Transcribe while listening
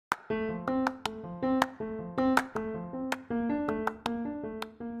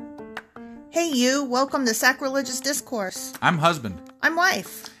Hey you, welcome to Sacrilegious Discourse. I'm husband. I'm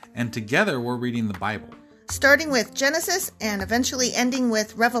wife. And together we're reading the Bible. Starting with Genesis and eventually ending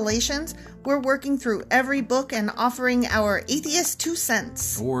with Revelations, we're working through every book and offering our atheist 2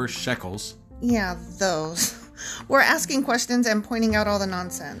 cents. Or shekels. Yeah, those. We're asking questions and pointing out all the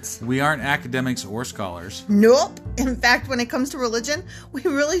nonsense. We aren't academics or scholars. Nope. In fact, when it comes to religion, we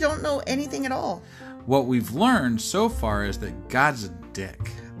really don't know anything at all. What we've learned so far is that God's a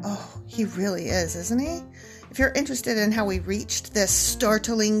dick. Oh, he really is, isn't he? If you're interested in how we reached this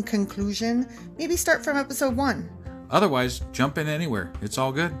startling conclusion, maybe start from episode 1. Otherwise, jump in anywhere. It's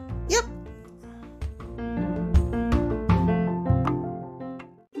all good. Yep.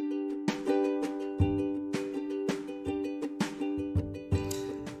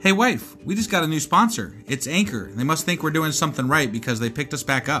 Hey wife, we just got a new sponsor. It's Anchor. They must think we're doing something right because they picked us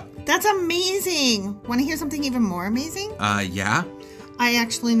back up. That's amazing. Want to hear something even more amazing? Yeah? I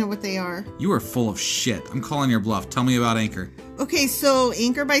actually know what they are. You are full of shit. I'm calling your bluff. Tell me about Anchor. Okay, so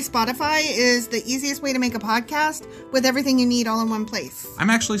Anchor by Spotify is the easiest way to make a podcast with everything you need all in one place.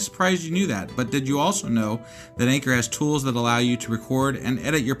 I'm actually surprised you knew that, but did you also know that Anchor has tools that allow you to record and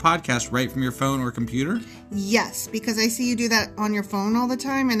edit your podcast right from your phone or computer? Yes, because I see you do that on your phone all the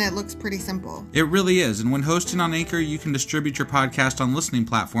time and it looks pretty simple. It really is, and when hosting on Anchor, you can distribute your podcast on listening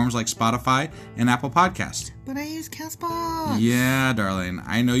platforms like Spotify and Apple Podcasts. But I use CastBox. Yeah, darling,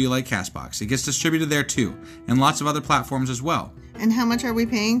 I know you like CastBox. It gets distributed there too, and lots of other platforms as well. And how much are we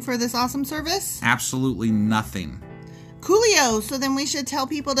paying for this awesome service? Absolutely nothing. Coolio, so then we should tell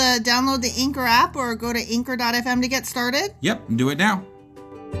people to download the Anchor app or go to anchor.fm to get started? Yep, do it now.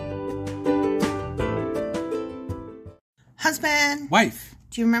 Husband. Wife.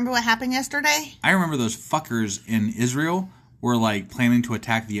 Do you remember what happened yesterday? I remember those fuckers in Israel were like planning to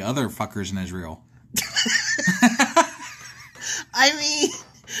attack the other fuckers in Israel. I mean,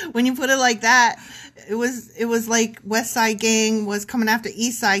 when you put it like that, it was like West Side Gang was coming after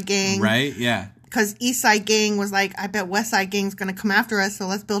East Side Gang. Right? Yeah. Because East Side Gang was like, I bet West Side Gang's going to come after us, so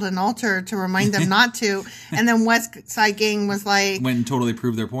let's build an altar to remind them not to. And then West Side Gang was like... Went and totally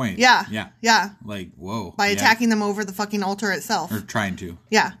proved their point. Yeah. Yeah. Yeah. Like, whoa. By attacking them over the fucking altar itself. Or trying to.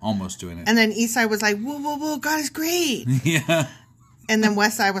 Yeah. Almost doing it. And then East Side was like, whoa, whoa, whoa, God is great. Yeah. And then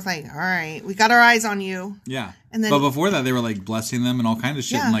West Side was like, all right, we got our eyes on you. Yeah. And then, but before that, they were like blessing them and all kinds of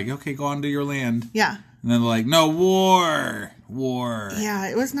shit. Yeah. And like, okay, go on to your land. Yeah. And then they're like, no, war. War. Yeah,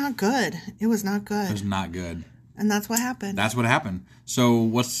 it was not good. It was not good. It was not good. And that's what happened. That's what happened. So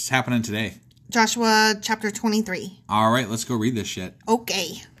what's happening today? Joshua chapter 23. All right, let's go read this shit.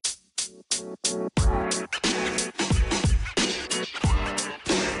 Okay.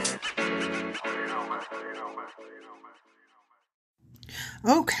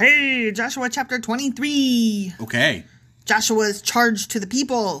 Okay, Joshua chapter 23. Okay. Joshua is charged to the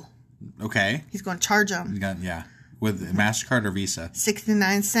people. Okay. He's going to charge them. Yeah. With MasterCard or Visa?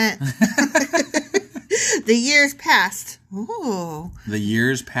 69 cents. The years passed. Ooh. The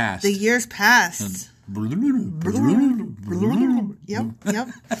years passed. The years passed. Yep.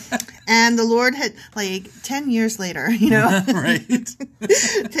 And the Lord had, 10 years later, Right.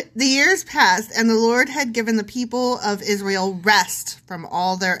 The years passed, and the Lord had given the people of Israel rest from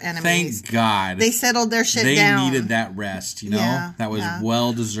all their enemies. Thank God. They settled their shit they down. They needed that rest, Yeah, that was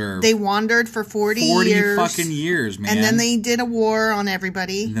well deserved. They wandered for 40 years. 40 fucking years, man. And then they did a war on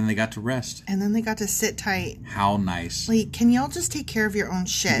everybody. And then they got to rest. And then they got to sit tight. How nice. Can y'all just take care of your own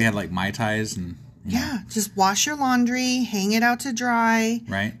shit? They had Mai Tais and... Yeah, just wash your laundry, hang it out to dry.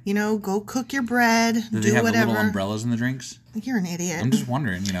 Right. Go cook your bread, Did do they have whatever. the little umbrellas in the drinks? You're an idiot. I'm just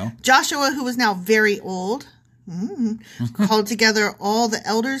wondering, Joshua, who was now very old, called together all the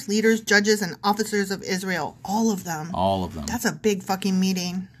elders, leaders, judges, and officers of Israel. All of them. All of them. That's a big fucking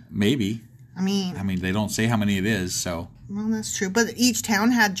meeting. Maybe. I mean, they don't say how many it is, so... Well, that's true. But each town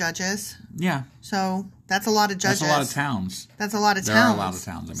had judges. Yeah. So, that's a lot of judges. That's a lot of towns. That's a lot of towns. There are a lot of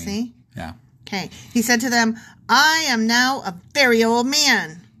towns, See? Yeah. Okay. He said to them, I am now a very old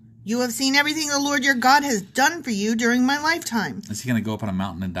man. You have seen everything the Lord your God has done for you during my lifetime. Is he going to go up on a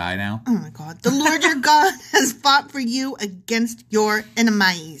mountain and die now? Oh my God. The Lord your God has fought for you against your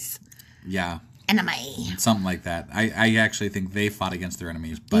enemies. Yeah. Enemy. Something like that. I actually think they fought against their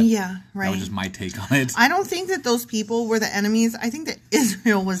enemies, but yeah, right. That was just my take on it. I don't think that those people were the enemies. I think that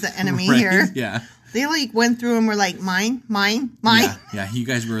Israel was the enemy right? here. Yeah. They went through and were like, mine. Yeah, you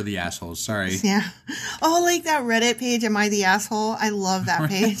guys were the assholes. Sorry. Yeah. Oh, that Reddit page, Am I the Asshole? I love that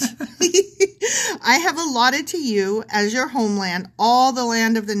page. I have allotted to you as your homeland all the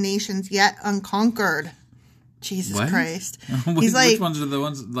land of the nations yet unconquered. Jesus Christ. He's like, which ones are the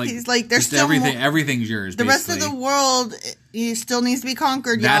ones he's like, there's still everything's yours. The rest of the world it still needs to be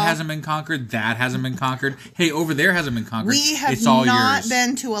conquered, That y'all. hasn't been conquered. That hasn't been conquered. Hey, over there hasn't been conquered. We have it's all not yours.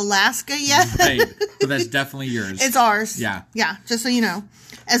 been to Alaska yet. Right. But that's definitely yours. It's ours. Yeah. Yeah, just so you know.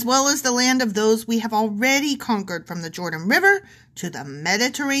 As well as the land of those we have already conquered from the Jordan River to the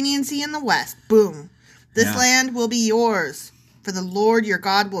Mediterranean Sea in the west. Boom. This land will be yours. For the Lord your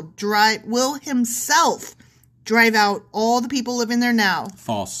God will himself drive out all the people living there now.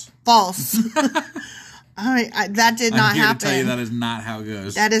 False. That did not I'm here happen. to tell you that is not how it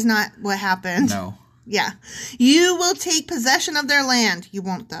goes. That is not what happened. No. Yeah. You will take possession of their land. You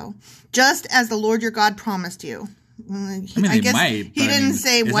won't, though. Just as the Lord your God promised you. I guess might. He didn't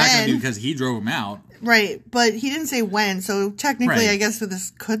say it's when. It's not going to be because he drove them out. Right. But he didn't say when. So technically, Right. I guess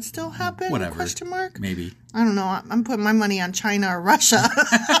this could still happen? Whatever. Question mark? Maybe. I don't know. I'm putting my money on China or Russia.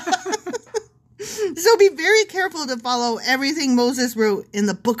 So be very careful to follow everything Moses wrote in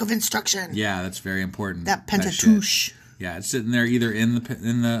the book of instruction. Yeah, that's very important. That Pentateuch. Yeah, it's sitting there either in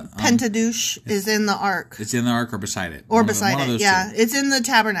the Pentateuch is in the ark. It's in the ark or beside it. Or beside it, yeah. Two. It's in the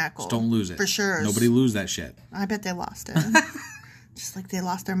tabernacle. Just don't lose it. For sure. Nobody lose that shit. I bet they lost it. Just like they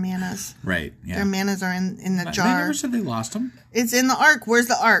lost their mannas. Right, yeah. Their mannas are in the jar. They never said they lost them. It's in the ark. Where's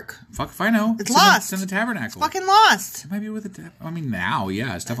the ark? Fuck if I know. It's lost. It's in the tabernacle. It's fucking lost. It might be with the now,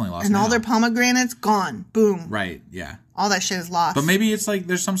 yeah, it's definitely lost And now. all their pomegranates, gone. Boom. Right, yeah. All that shit is lost. But maybe it's like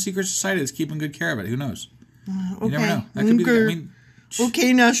there's some secret society that's keeping good care of it. Who knows? Okay. You never know. That could be.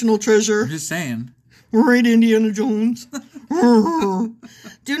 Okay, national treasure. I'm just saying. Right, Indiana Jones.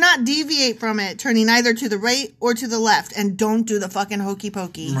 Do not deviate from it, turning either to the right or to the left. And don't do the fucking hokey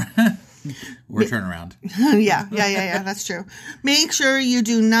pokey. Or turn around. Yeah, that's true. Make sure you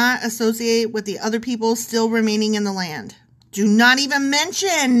do not associate with the other people still remaining in the land. Do not even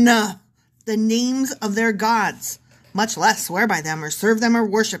mention the names of their gods, much less swear by them or serve them or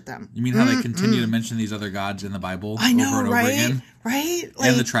worship them. You mean how they continue to mention these other gods in the Bible I know, over and over again? Right?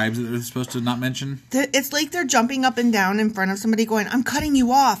 And the tribes that they're supposed to not mention? It's like they're jumping up and down in front of somebody going, I'm cutting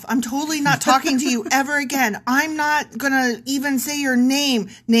you off. I'm totally not talking to you ever again. I'm not going to even say your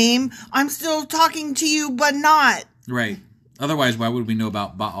name. I'm still talking to you, but not. Right. Otherwise, why would we know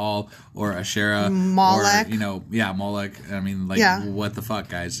about Baal or Asherah? Molech. Or, Molech. I mean, what the fuck,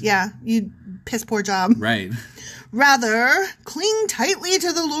 guys? Yeah, you piss poor job. Right. Rather, cling tightly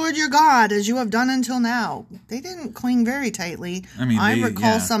to the Lord your God, as you have done until now. They didn't cling very tightly. I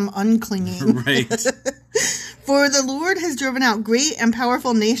recall some unclinging. Right. For the Lord has driven out great and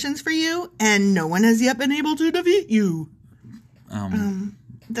powerful nations for you, and no one has yet been able to defeat you. Wow.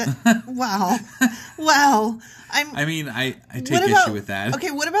 I take issue with that.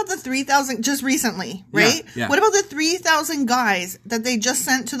 Okay, what about the 3,000 just recently, right? Yeah. What about the 3,000 guys that they just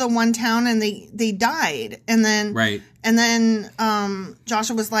sent to the one town and they died? And then right. And then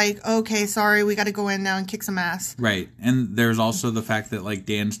Joshua was like, "Okay, sorry, we got to go in now and kick some ass." Right. And there's also the fact that like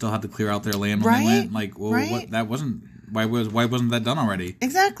Dan still had to clear out their land when they went. Like, well, why wasn't that done already?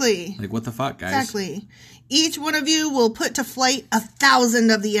 Exactly. Like, what the fuck, guys? Exactly. Each one of you will put to flight 1,000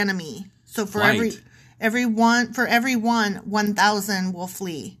 of the enemy. So for every one, 1,000 will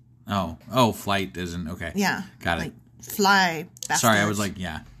flee. Oh, flight isn't okay. Yeah. Got it. Like, fly. Bastards. Sorry, I was like,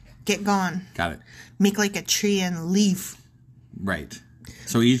 yeah. Get gone. Got it. Make like a tree and leaf. Right.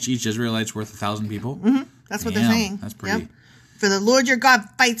 So each Israelite's worth 1,000 people? Mm-hmm. That's what they're saying. That's pretty. Yep. For the Lord your God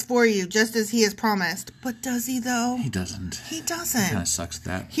fights for you, just as he has promised. But does he, though? He doesn't. He doesn't. Kind of sucks at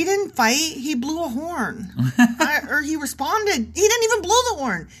that. He didn't fight. He blew a horn. Or he responded. He didn't even blow the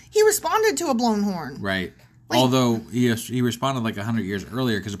horn. He responded to a blown horn. Right. Although he responded like 100 years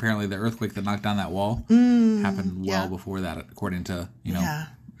earlier, because apparently the earthquake that knocked down that wall happened well before that, according to,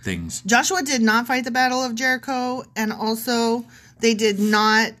 things. Joshua did not fight the Battle of Jericho, and also they did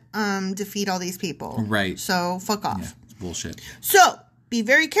not defeat all these people. Right. So, fuck off. Yeah, it's bullshit. So, be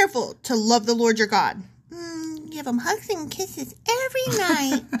very careful to love the Lord your God. Give him hugs and kisses every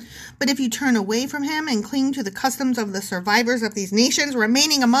night. But if you turn away from him and cling to the customs of the survivors of these nations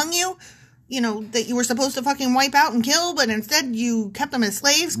remaining among you, that you were supposed to fucking wipe out and kill, but instead you kept them as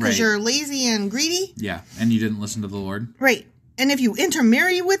slaves because you're lazy and greedy. Yeah, and you didn't listen to the Lord. Right. And if you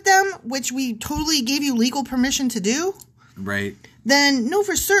intermarry with them, which we totally gave you legal permission to do, right, then know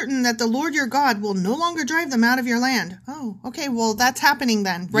for certain that the Lord your God will no longer drive them out of your land. Oh, okay, well, that's happening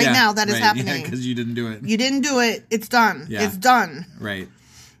then. Right now, that is happening. Yeah, because you didn't do it. You didn't do it. It's done. Yeah. It's done. Right.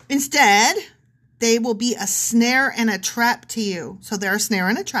 Instead, they will be a snare and a trap to you. So they're a snare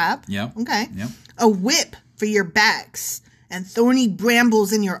and a trap. Yep. Okay. Yep. A whip for your backs and thorny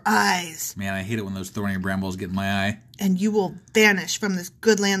brambles in your eyes. Man, I hate it when those thorny brambles get in my eye. And you will vanish from this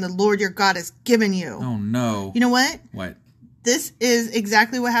good land the Lord your God has given you. Oh, no. You know what? What? This is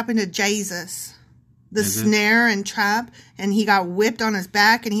exactly what happened to Jesus. the snare and trap, and he got whipped on his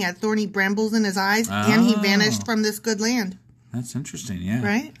back, and he had thorny brambles in his eyes, and he vanished from this good land. That's interesting, yeah.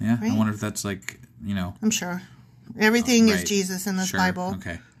 Right? Yeah, right? I wonder if that's like, I'm sure. Everything is Jesus in this Bible.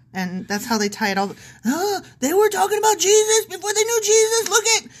 Okay. And that's how they tie it all. They were talking about Jesus before they knew Jesus. Look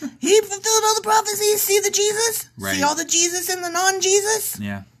at, he fulfilled all the prophecies. See the Jesus? Right. See all the Jesus in the non-Jesus?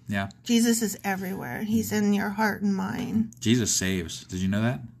 Yeah, yeah. Jesus is everywhere. He's in your heart and mind. Jesus saves. Did you know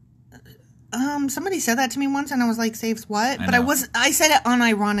that? Somebody said that to me once, and I was like, "Saves what?" But know. I said it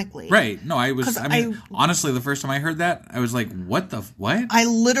unironically. Right. No, honestly, the first time I heard that, I was like, what? I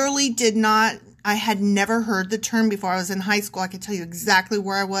literally did not. I had never heard the term before. I was in high school. I could tell you exactly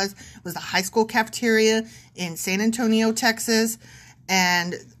where I was. It was the high school cafeteria in San Antonio, Texas.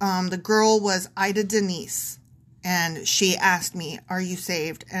 And the girl was Ida Denise. And she asked me, "Are you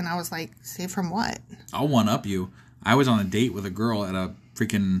saved?" And I was like, "Saved from what?" I'll one-up you. I was on a date with a girl at a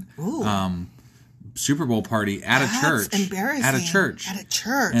freaking Super Bowl party at a church. That's embarrassing. At a church. At a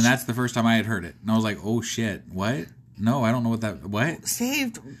church. And that's the first time I had heard it. And I was like, oh, shit. What? No, I don't know what?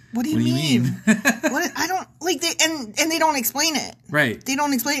 Saved? What do you mean? What? I don't, like, and they don't explain it. Right. They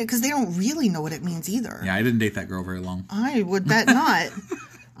don't explain it because they don't really know what it means either. Yeah, I didn't date that girl very long. I would bet not.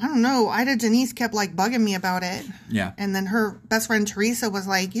 I don't know. Ida Denise kept, like, bugging me about it. Yeah. And then her best friend Teresa was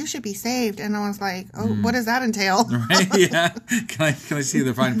like, "You should be saved." And I was like, "Oh, what does that entail?" Right, yeah. Can I see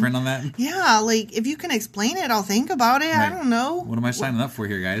the fine print on that? Yeah, like, if you can explain it, I'll think about it. Right. I don't know. What am I signing up for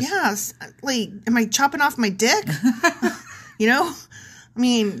here, guys? Yes. Like, am I chopping off my dick? I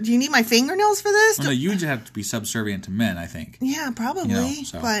mean, do you need my fingernails for this? Well, no, you just have to be subservient to men, I think. Yeah, probably.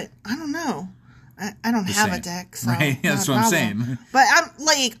 But I don't know. I don't have a dick, so right? That's what I'm saying. But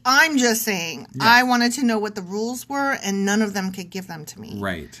I'm just saying, I wanted to know what the rules were, and none of them could give them to me.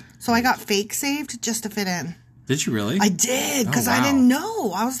 Right. So I got fake saved just to fit in. Did you really? I did, because I didn't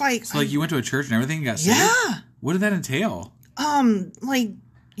know. I was like... So, you went to a church and everything and got saved? Yeah. What did that entail? You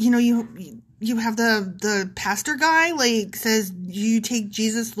have the pastor guy, like, says, "You take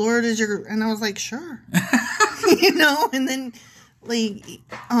Jesus Lord as your..." And I was like, sure. And then... Like,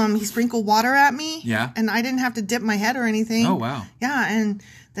 he sprinkled water at me. Yeah. And I didn't have to dip my head or anything. Oh, wow. Yeah, and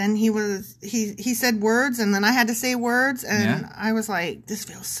then he said words, and then I had to say words, and I was like, this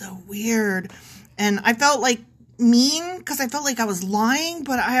feels so weird. And I felt like mean, because I felt like I was lying,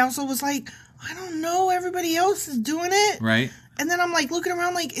 but I also was like, I don't know, everybody else is doing it. Right. And then I'm like looking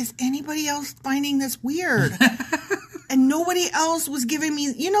around like, is anybody else finding this weird? And nobody else was giving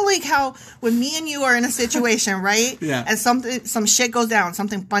me, like how when me and you are in a situation, right? Yeah. And some shit goes down,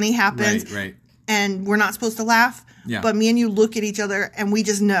 something funny happens. Right. And we're not supposed to laugh. Yeah. But me and you look at each other and we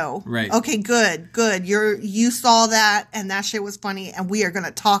just know. Right. Okay, good. You saw that and that shit was funny and we are going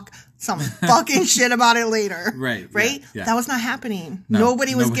to talk some fucking shit about it later. Right. Right? Yeah. That was not happening. No.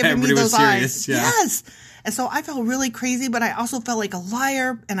 Nobody was giving me those eyes. Yeah. Yes. And so I felt really crazy, but I also felt like a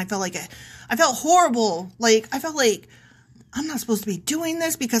liar and I felt horrible. Like, I felt like I'm not supposed to be doing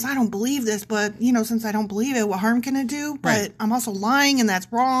this because I don't believe this, but, since I don't believe it, what harm can it do? Right. But I'm also lying and that's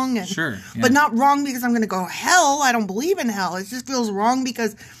wrong. And, sure. Yeah. But not wrong because I'm going to go hell. I don't believe in hell. It just feels wrong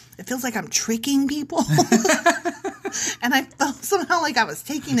because it feels like I'm tricking people. And I felt somehow like I was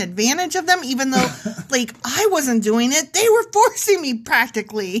taking advantage of them, even though, like, I wasn't doing it. They were forcing me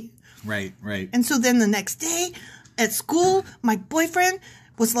practically. Right. And so then the next day at school, my boyfriend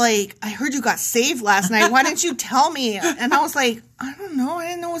was like, "I heard you got saved last night. Why didn't you tell me?" And I was like, "I don't know. I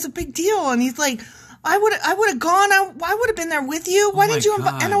didn't know it was a big deal." And he's like, I would have gone. I would have been there with you. Why didn't you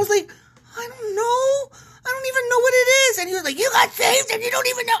invite? And I was like, I don't know. I don't even know what it is. And he was like, "You got saved and you don't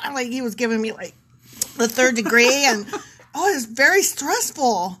even know." And like, he was giving me like the third degree. And it was very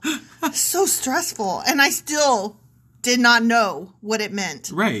stressful. So stressful. And I still did not know what it meant.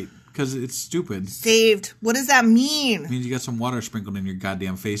 Right. Because it's stupid. Saved. What does that mean? It means you got some water sprinkled in your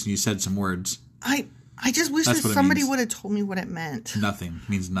goddamn face and you said some words. I just wish that somebody would have told me what it meant. Nothing. It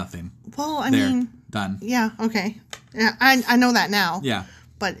means nothing. Well, I mean... Done. Yeah, okay. Yeah, I know that now. Yeah.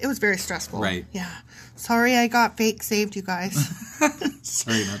 But it was very stressful. Right. Yeah. Sorry I got fake saved, you guys.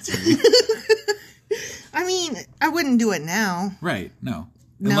 Sorry, not sorry. I mean, I wouldn't do it now. Right. No.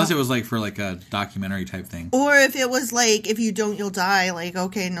 Unless it was like for like a documentary type thing. Or if it was like, if you don't, you'll die. Like,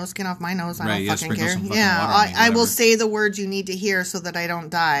 okay, no skin off my nose. I don't fucking care. Yeah, I will say the words you need to hear so that I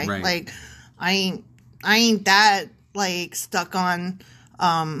don't die. Right. Like, I ain't that like stuck on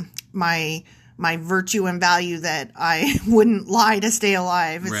my virtue and value that I wouldn't lie to stay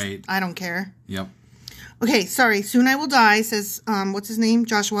alive. Right. I don't care. Yep. Okay, sorry. Soon I will die, says, what's his name?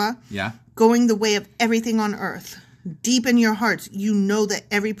 Joshua. Yeah. Going the way of everything on earth. Deep in your hearts, you know that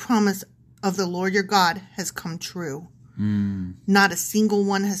every promise of the Lord your God has come true. Not a single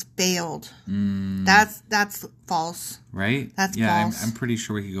one has failed. That's false. Right? That's Yeah, false. I'm pretty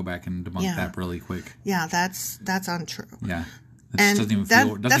sure we could go back and debunk that really quick. Yeah, that's untrue. Yeah. And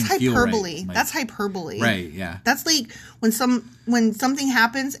that's hyperbole. Right. Like, that's hyperbole. Right, yeah. That's like when something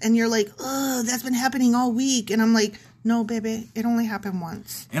happens and you're like, oh, that's been happening all week. And I'm like, no, baby, it only happened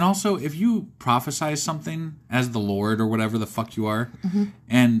once. And also, if you prophesize something as the Lord or whatever the fuck you are,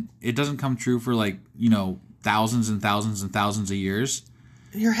 and it doesn't come true for like, thousands and thousands and thousands of years.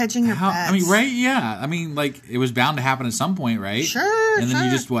 You're hedging your bets. I mean, right? Yeah. I mean, like, it was bound to happen at some point, right? Sure, And then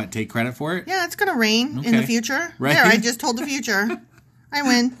you just, take credit for it? Yeah, it's going to rain in the future. Right. There, I just told the future. I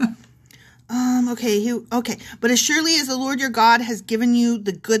win. Okay. But as surely as the Lord your God has given you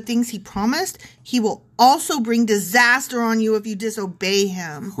the good things he promised, he will also bring disaster on you if you disobey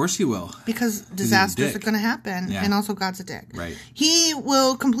him. Of course he will. Because disasters are going to happen. Yeah. And also God's a dick. Right. He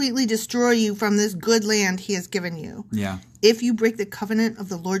will completely destroy you from this good land he has given you. Yeah. If you break the covenant of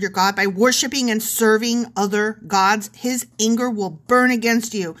the Lord your God by worshiping and serving other gods, his anger will burn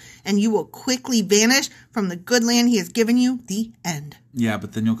against you, and you will quickly vanish from the good land he has given you. The end. Yeah,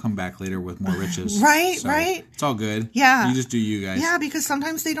 but then you'll come back later with more riches. Right. It's all good. Yeah. You just do you guys. Yeah, because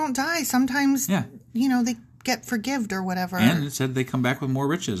sometimes they don't die. Sometimes, they get forgived or whatever. And it said they come back with more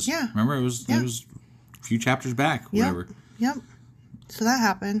riches. Yeah. Remember, it was a few chapters back, whatever. Yep. So that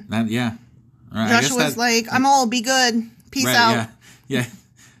happened. All right, Joshua's like, I'm old, be good. Peace out. Yeah.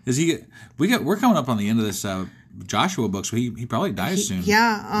 We're coming up on the end of this Joshua book, so he probably dies soon.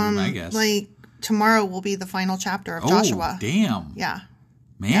 Yeah. I guess. Like tomorrow will be the final chapter of Joshua. Damn. Yeah.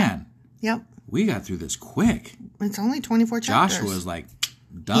 Man. Yep. We got through this quick. It's only 24 chapters. Joshua's like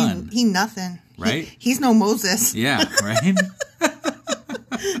done. He nothing. Right? He's no Moses. Yeah, right?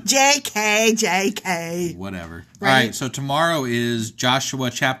 JK. Whatever. Right? All right, so tomorrow is Joshua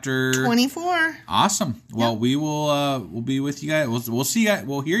chapter 24. Awesome. Well, we will we'll be with you guys. We'll see you guys.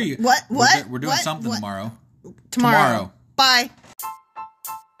 We'll hear you. What? We're doing something tomorrow. Tomorrow. Bye.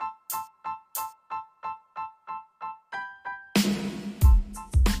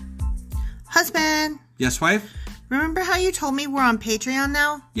 Husband. Yes, wife? Remember how you told me we're on Patreon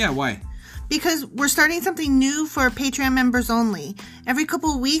now? Yeah, why? Because we're starting something new for Patreon members only. Every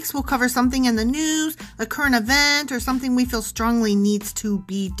couple of weeks, we'll cover something in the news, a current event, or something we feel strongly needs to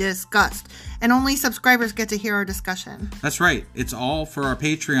be discussed. And only subscribers get to hear our discussion. That's right. It's all for our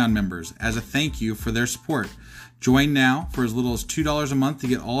Patreon members as a thank you for their support. Join now for as little as $2 a month to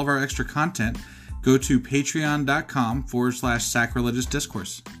get all of our extra content. Go to patreon.com/sacrilegious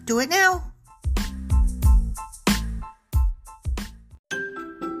discourse. Do it now.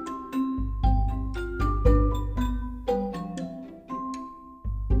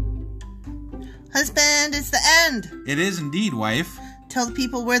 Husband, it's the end. It is indeed, wife. Tell the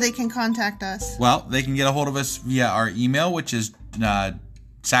people where they can contact us. Well, they can get a hold of us via our email, which is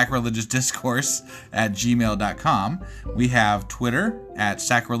sacrilegiousdiscourse@gmail.com. We have Twitter at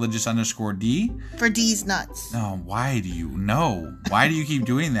sacrilegious_D. For D's nuts. Oh, why do you know? Why do you keep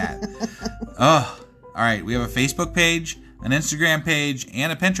doing that? Ugh. All right, we have a Facebook page, an Instagram page,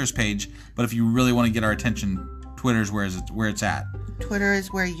 and a Pinterest page. But if you really want to get our attention, Twitter's where it's at. Twitter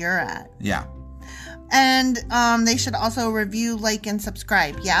is where you're at. Yeah. And they should also review, like, and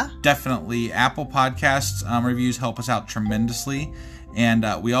subscribe, yeah? Definitely. Apple Podcasts reviews help us out tremendously. And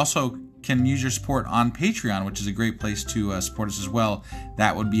we also can use your support on Patreon, which is a great place to support us as well.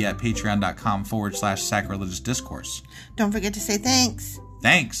 That would be at patreon.com/sacrilegious discourse. Don't forget to say thanks.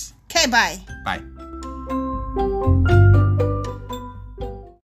 Thanks. Okay, bye. Bye.